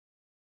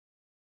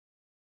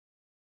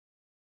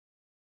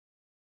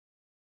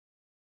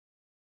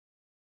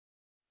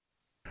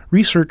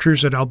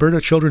Researchers at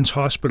Alberta Children's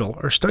Hospital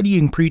are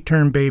studying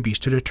preterm babies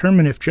to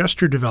determine if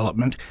gesture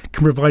development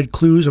can provide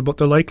clues about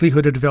the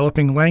likelihood of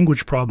developing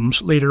language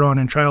problems later on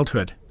in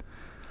childhood.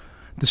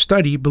 The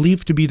study,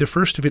 believed to be the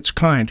first of its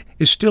kind,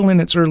 is still in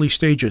its early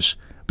stages,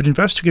 but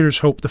investigators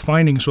hope the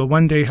findings will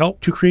one day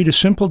help to create a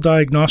simple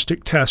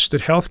diagnostic test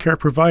that healthcare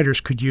providers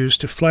could use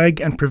to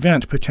flag and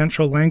prevent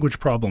potential language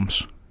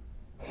problems.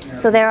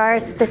 So there are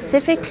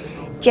specific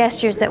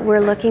gestures that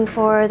we're looking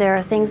for. There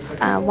are things,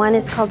 one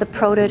is called the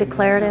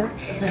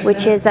proto-declarative,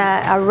 which is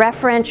a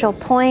referential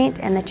point,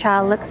 and the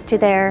child looks to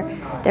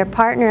their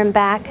partner and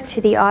back to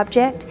the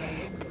object.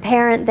 The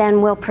parent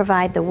then will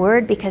provide the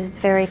word because it's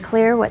very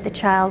clear what the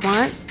child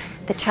wants.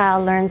 The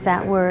child learns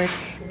that word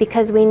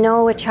because we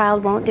know a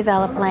child won't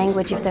develop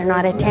language if they're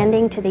not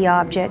attending to the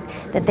object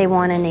that they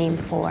want a name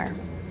for.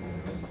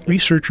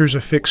 Researchers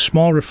affix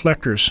small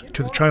reflectors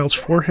to the child's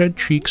forehead,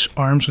 cheeks,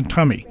 arms, and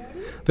tummy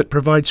that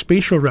provide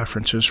spatial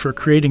references for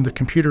creating the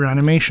computer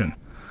animation.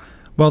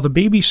 While the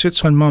baby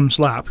sits on Mom's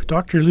lap,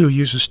 Dr. Liu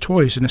uses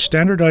toys in a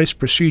standardized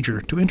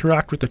procedure to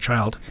interact with the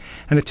child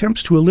and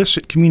attempts to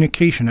elicit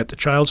communication at the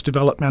child's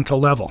developmental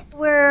level.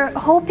 We're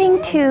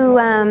hoping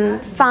to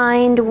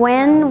find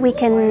when we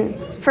can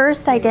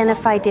first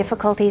identify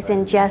difficulties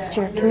in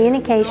gesture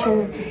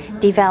communication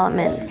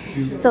development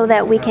so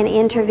that we can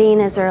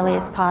intervene as early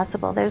as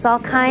possible. There's all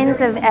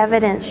kinds of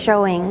evidence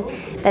showing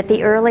that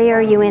the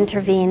earlier you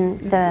intervene,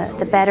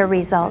 the better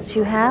results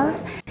you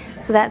have.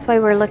 So that's why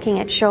we're looking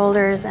at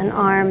shoulders and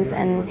arms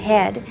and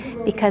head,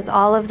 because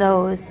all of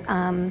those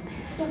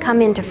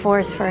come into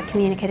force for a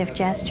communicative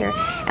gesture.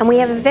 And we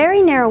have a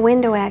very narrow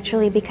window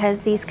actually,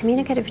 because these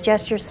communicative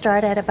gestures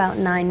start at about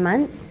 9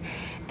 months,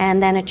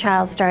 and then a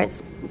child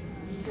starts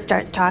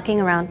talking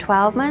around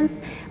 12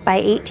 months. By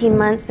 18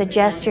 months, the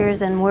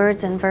gestures and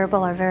words and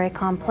verbal are very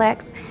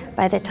complex.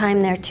 By the time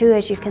they're 2,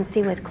 as you can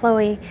see with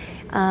Chloe,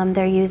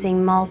 they're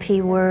using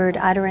multi-word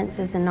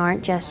utterances and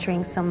aren't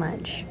gesturing so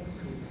much.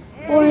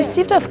 Well, we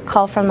received a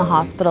call from the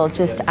hospital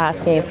just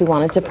asking if we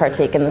wanted to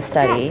partake in the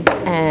study,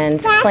 and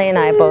Clay and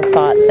I both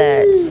thought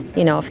that,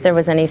 if there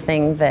was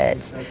anything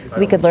that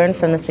we could learn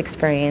from this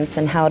experience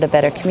and how to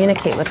better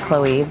communicate with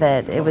Chloe,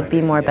 that it would be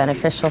more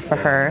beneficial for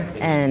her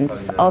and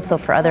also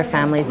for other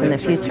families in the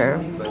future,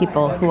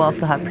 people who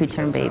also have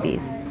preterm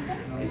babies.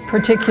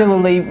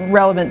 Particularly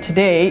relevant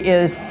today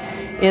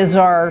is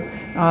our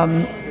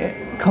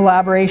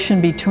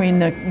collaboration between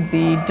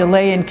the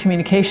delay in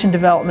communication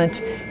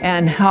development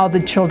and how the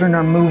children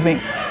are moving.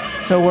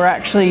 So we're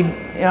actually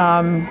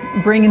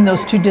bringing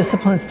those two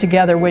disciplines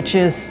together, which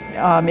is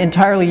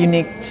entirely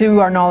unique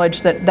to our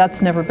knowledge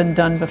that's never been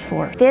done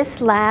before.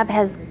 This lab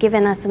has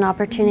given us an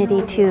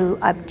opportunity to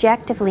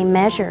objectively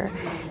measure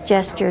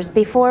gestures.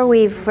 Before,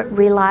 we've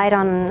relied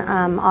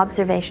on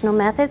observational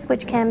methods,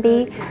 which can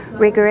be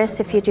rigorous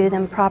if you do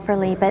them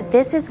properly, but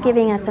this is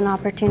giving us an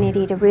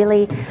opportunity to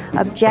really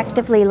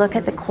objectively look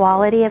at the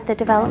quality of the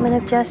development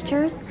of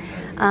gestures,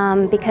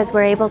 because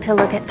we're able to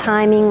look at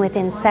timing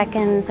within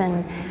seconds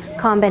and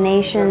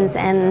combinations,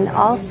 and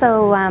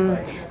also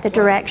the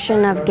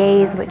direction of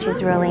gaze, which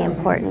is really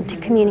important to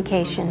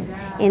communication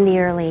in the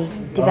early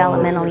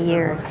developmental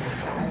years.